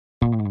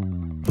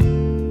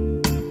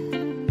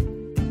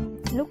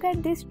look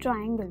at this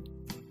triangle.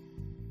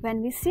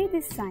 When we see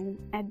this sign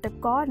at the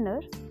corner,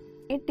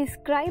 it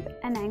describes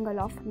an angle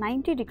of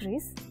 90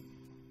 degrees,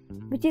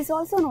 which is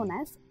also known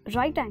as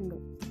right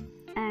angle,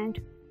 and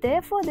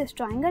therefore this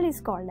triangle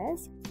is called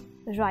as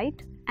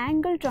right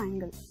angle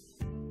triangle.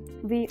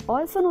 We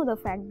also know the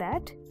fact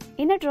that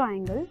in a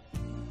triangle,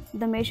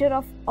 the measure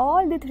of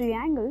all the three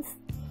angles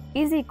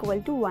is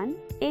equal to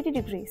 180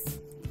 degrees.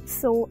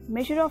 So,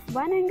 measure of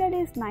one angle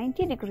is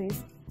 90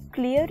 degrees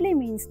clearly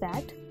means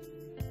that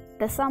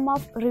the sum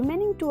of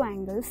remaining two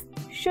angles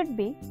should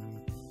be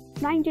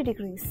 90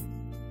 degrees.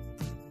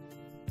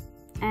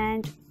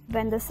 And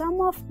when the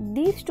sum of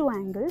these two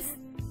angles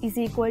is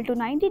equal to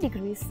 90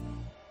 degrees,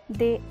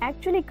 they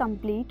actually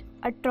complete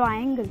a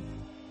triangle.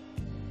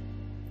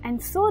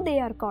 And so they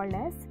are called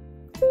as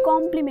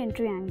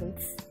complementary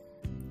angles.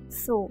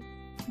 So,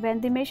 when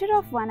the measure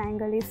of one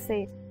angle is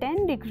say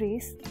 10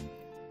 degrees,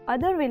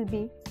 other will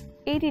be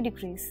 80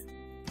 degrees.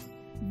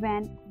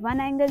 When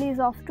one angle is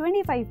of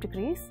 25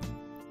 degrees,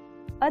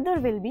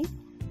 other will be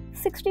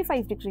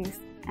 65 degrees,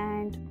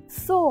 and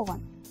so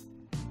on.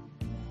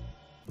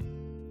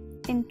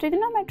 In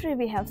trigonometry,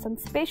 we have some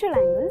special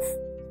angles: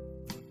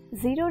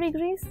 0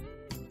 degrees,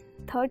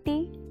 30,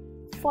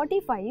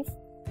 45,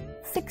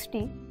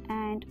 60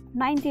 and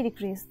 90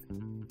 degrees.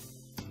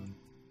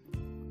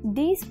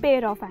 These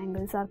pair of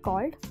angles are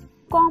called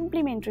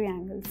complementary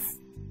angles.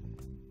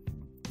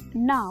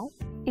 Now,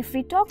 if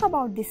we talk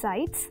about the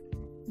sides,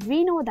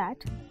 we know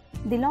that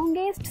the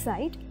longest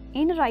side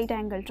in right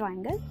angle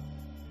triangle,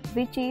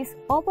 which is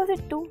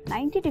opposite to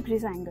 90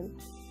 degrees angle,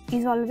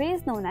 is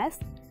always known as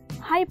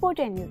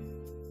hypotenuse,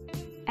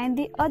 and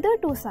the other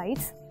two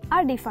sides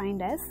are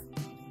defined as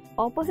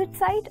opposite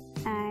side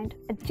and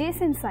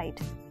adjacent side.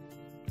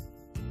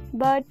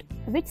 But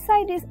which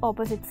side is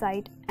opposite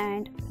side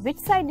and which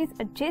side is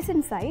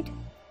adjacent side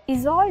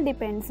is all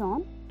depends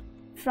on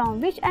from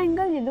which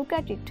angle you look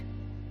at it.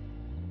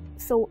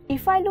 So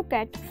if I look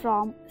at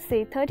from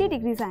say 30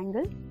 degrees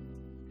angle,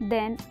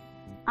 then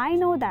I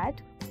know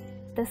that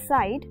the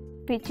side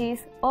which is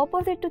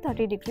opposite to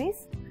 30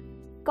 degrees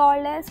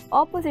called as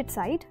opposite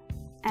side,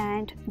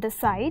 and the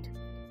side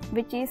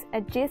which is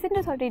adjacent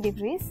to 30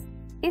 degrees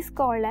is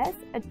called as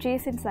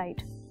adjacent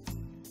side.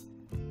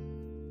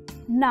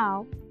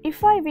 Now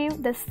if I view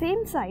the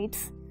same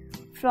sides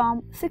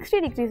from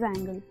 60 degrees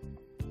angle,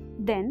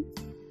 then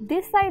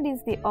this side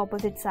is the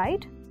opposite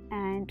side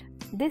and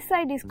this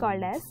side is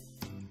called as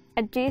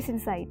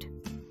adjacent side.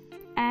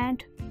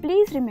 And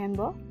please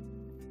remember,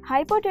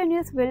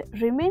 hypotenuse will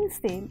remain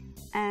same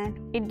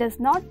and it does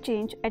not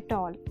change at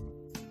all.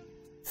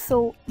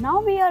 So now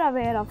we are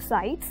aware of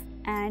sides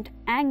and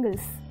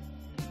angles,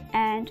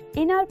 and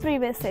in our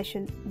previous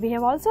session we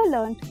have also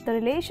learned the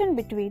relation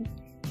between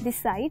the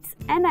sides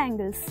and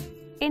angles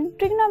in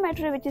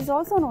trigonometry, which is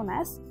also known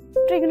as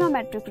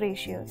trigonometric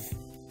ratios.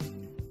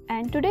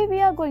 And today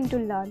we are going to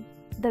learn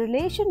the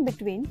relation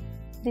between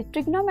the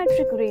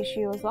trigonometric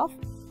ratios of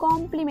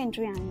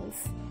complementary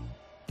angles.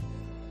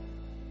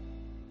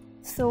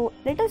 So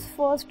let us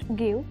first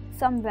give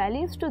some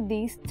values to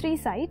these three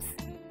sides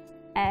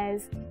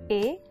as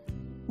A,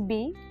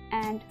 B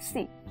and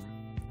C.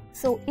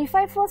 So if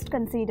I first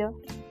consider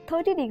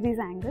 30 degrees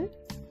angle,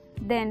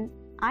 then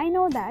I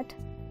know that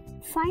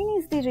sine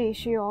is the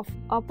ratio of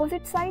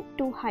opposite side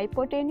to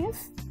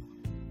hypotenuse,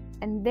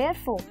 and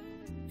therefore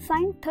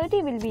sine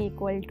 30 will be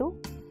equal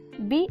to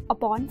B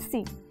upon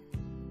C,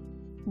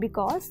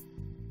 because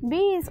B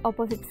is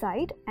opposite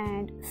side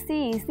and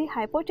C is the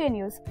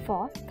hypotenuse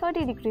for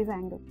 30 degrees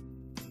angle.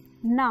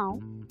 Now,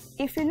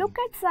 if you look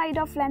at side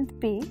of length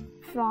B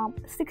from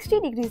 60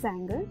 degrees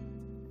angle,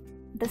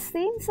 the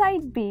same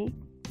side B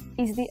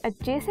is the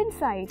adjacent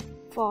side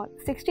for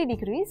 60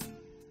 degrees,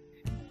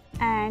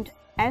 and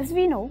as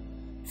we know,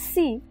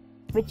 C,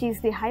 which is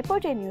the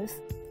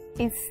hypotenuse,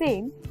 is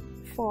same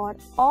for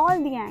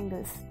all the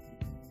angles.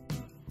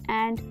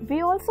 And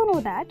we also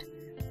know that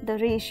the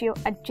ratio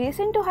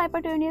adjacent to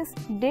hypotenuse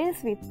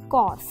deals with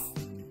cos.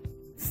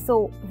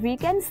 So we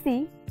can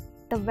see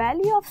the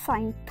value of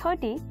sine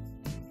 30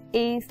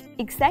 is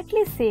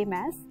exactly same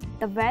as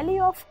the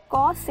value of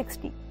cos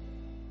 60.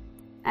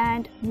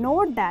 And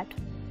note that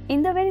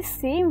in the very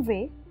same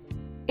way,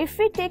 if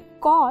we take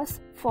cos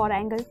for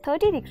angle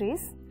 30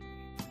 degrees,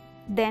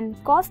 then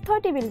cos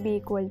 30 will be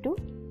equal to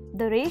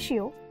the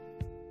ratio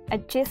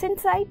adjacent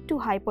side to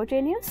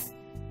hypotenuse,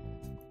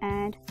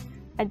 and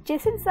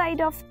adjacent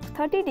side of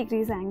 30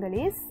 degrees angle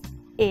is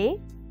A,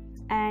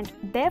 and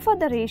therefore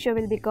the ratio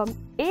will become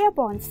A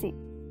upon C.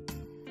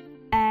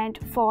 And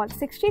for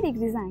 60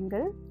 degrees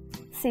angle,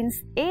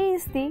 since A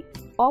is the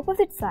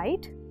opposite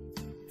side,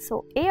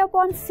 so A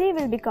upon C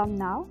will become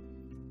now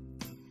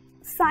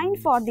sine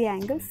for the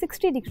angle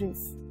 60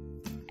 degrees,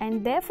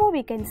 and therefore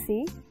we can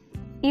see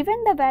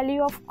even the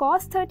value of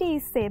cos 30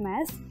 is same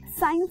as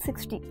sine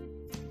 60.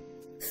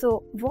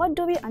 So what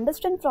do we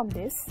understand from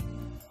this?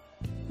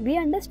 We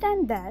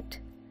understand that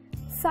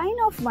sine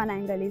of one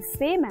angle is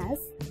same as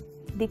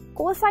the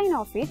cosine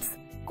of its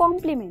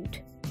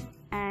complement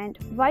and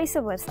vice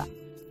versa.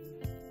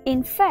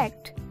 In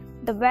fact,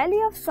 the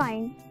value of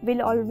sine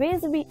will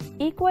always be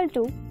equal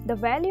to the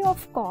value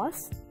of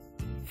cos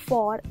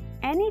for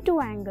any two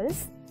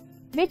angles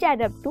which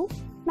add up to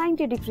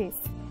 90 degrees.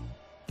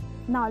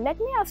 Now let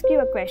me ask you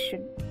a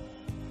question.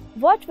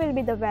 What will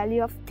be the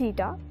value of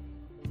theta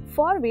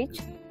for which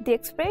the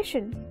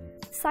expression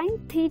sin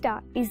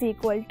theta is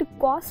equal to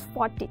cos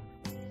 40?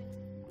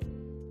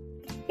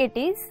 It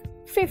is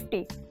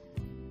 50,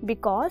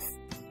 because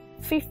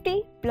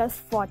 50 plus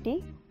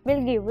 40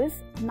 will give us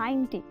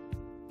 90,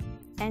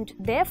 and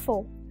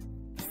therefore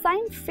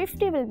sin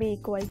 50 will be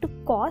equal to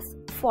cos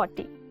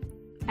 40.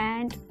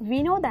 And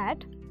we know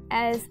that,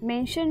 as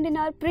mentioned in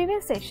our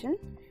previous session,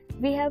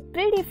 we have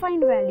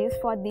predefined values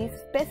for these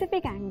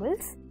specific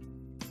angles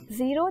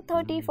 0,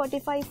 30,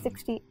 45,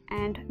 60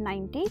 and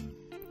 90,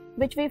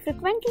 which we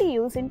frequently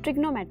use in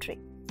trigonometry.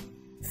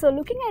 So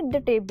looking at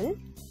the table,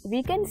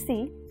 we can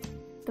see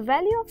the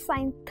value of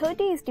sin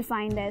 30 is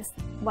defined as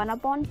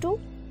 1/2,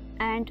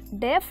 and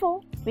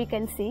therefore we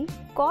can see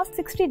cos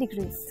 60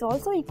 degrees is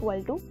also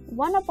equal to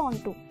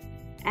 1/2.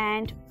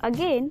 And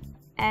again,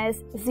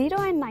 as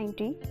 0 and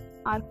 90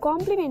 are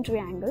complementary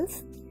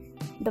angles,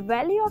 the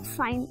value of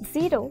sin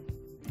 0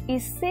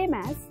 is same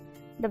as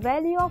the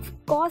value of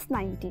cos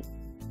 90,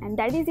 and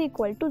that is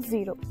equal to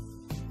 0.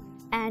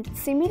 And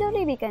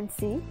similarly we can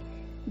see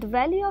the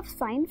value of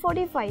sin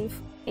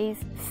 45 is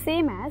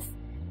same as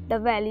the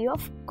value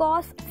of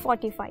cos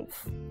 45,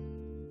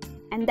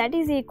 and that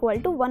is equal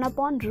to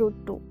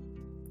 1/√2,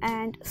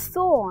 and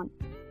so on.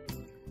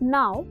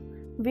 Now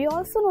we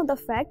also know the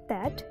fact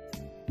that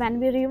when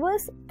we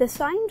reverse the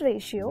sine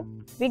ratio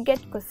we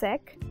get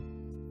cosec,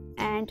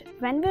 and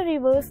when we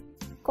reverse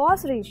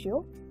cos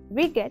ratio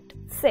we get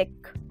sec.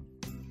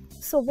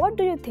 So what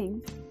do you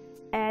think?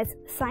 As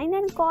sine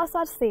and cos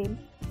are same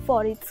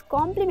for its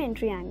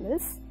complementary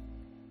angles,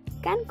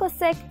 can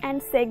cosec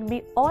and sec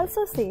be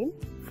also same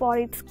for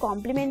its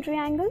complementary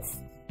angles?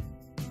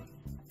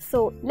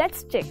 So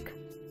let's check.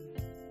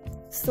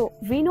 So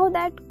we know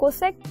that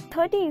cosec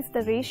 30 is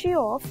the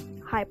ratio of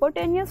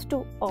hypotenuse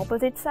to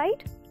opposite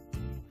side,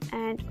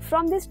 and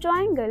from this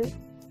triangle,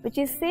 which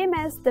is same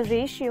as the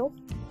ratio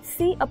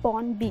C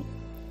upon B.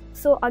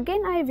 So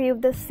again I view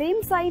the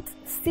same sides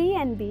C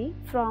and B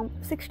from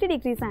 60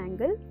 degrees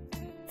angle.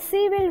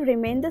 C will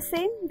remain the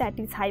same, that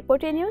is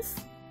hypotenuse,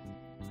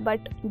 but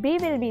B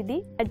will be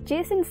the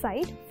adjacent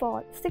side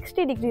for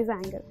 60 degrees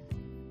angle,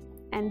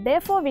 and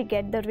therefore we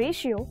get the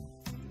ratio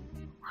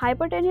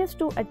hypotenuse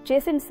to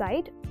adjacent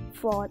side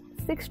for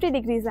 60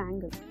 degrees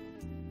angle,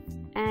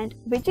 and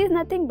which is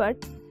nothing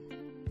but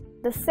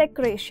the sec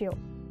ratio,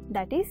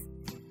 that is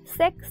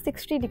sec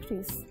 60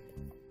 degrees.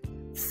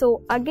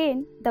 So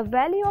again the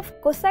value of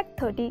cosec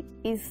 30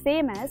 is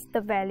same as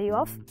the value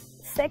of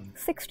sec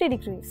 60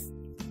 degrees.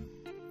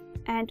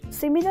 And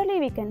similarly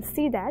we can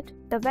see that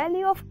the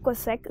value of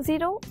cosec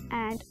 0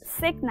 and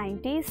sec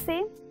 90 is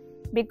same,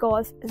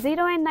 because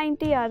 0 and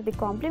 90 are the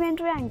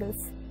complementary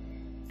angles,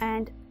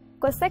 and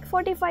cosec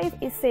 45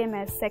 is same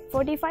as sec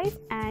 45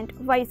 and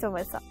vice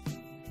versa.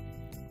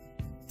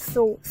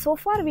 So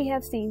far we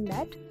have seen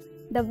that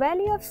the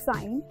value of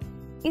sine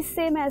is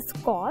same as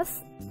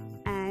cos,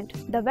 and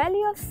the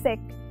value of sec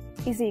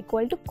is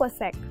equal to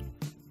cosec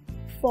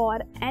for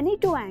any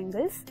two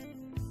angles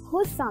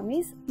whose sum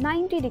is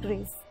 90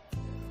 degrees.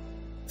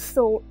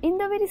 So in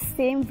the very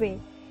same way,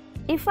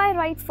 if I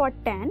write for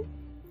tan,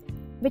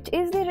 which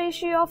is the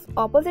ratio of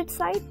opposite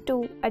side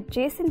to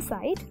adjacent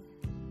side,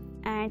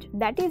 and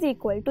that is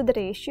equal to the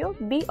ratio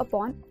B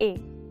upon A.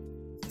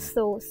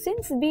 So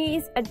since B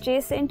is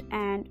adjacent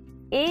and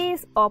A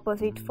is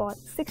opposite for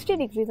 60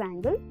 degrees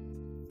angle,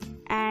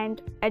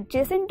 and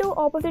adjacent to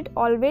opposite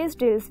always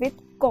deals with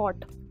cot,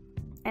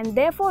 and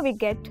therefore we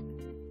get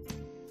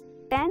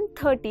tan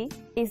 30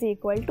 is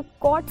equal to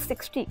cot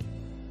 60.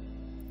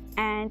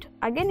 And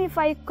again if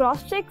I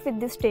cross check with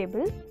this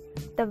table,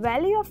 the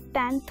value of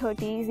tan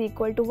 30 is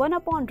equal to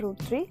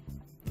 1/√3,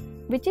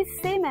 which is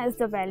same as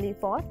the value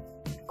for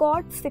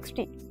cot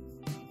 60.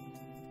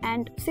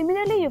 And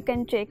similarly you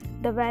can check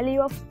the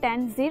value of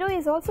tan 0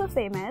 is also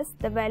same as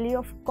the value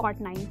of cot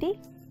 90,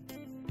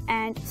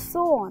 and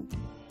so on.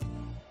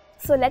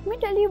 So let me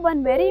tell you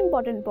one very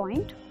important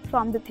point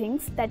from the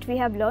things that we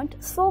have learnt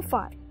so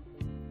far.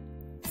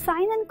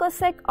 Sine and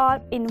cosec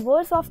are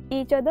inverse of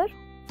each other,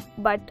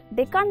 but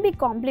they can't be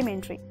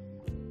complementary.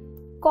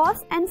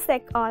 Cos and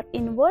sec are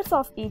inverse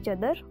of each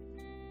other,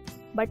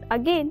 but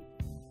again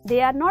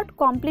they are not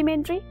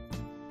complementary.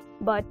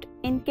 But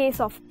in case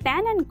of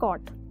tan and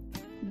cot,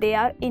 they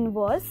are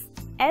inverse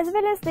as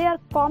well as they are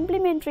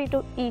complementary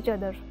to each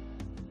other.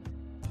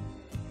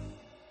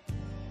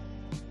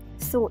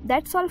 So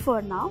that's all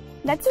for now.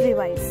 Let's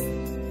revise.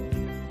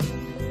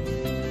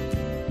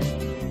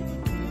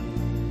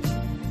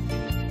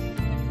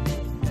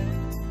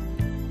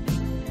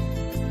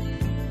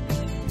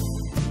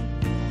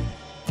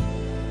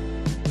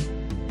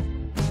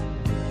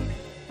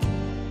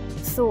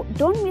 So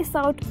don't miss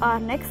out our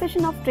next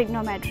session of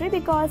trigonometry,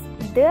 because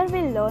there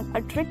we'll learn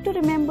a trick to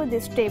remember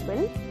this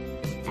table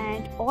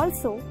and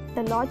also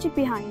the logic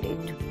behind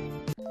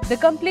it. The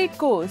complete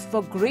course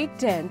for Grade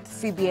 10th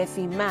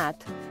CBSE Math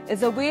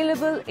is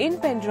available in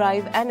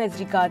Pendrive and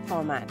SD card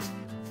format.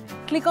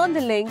 Click on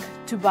the link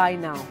to buy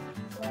now.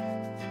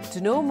 To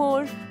know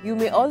more, you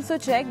may also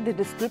check the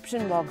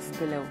description box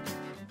below.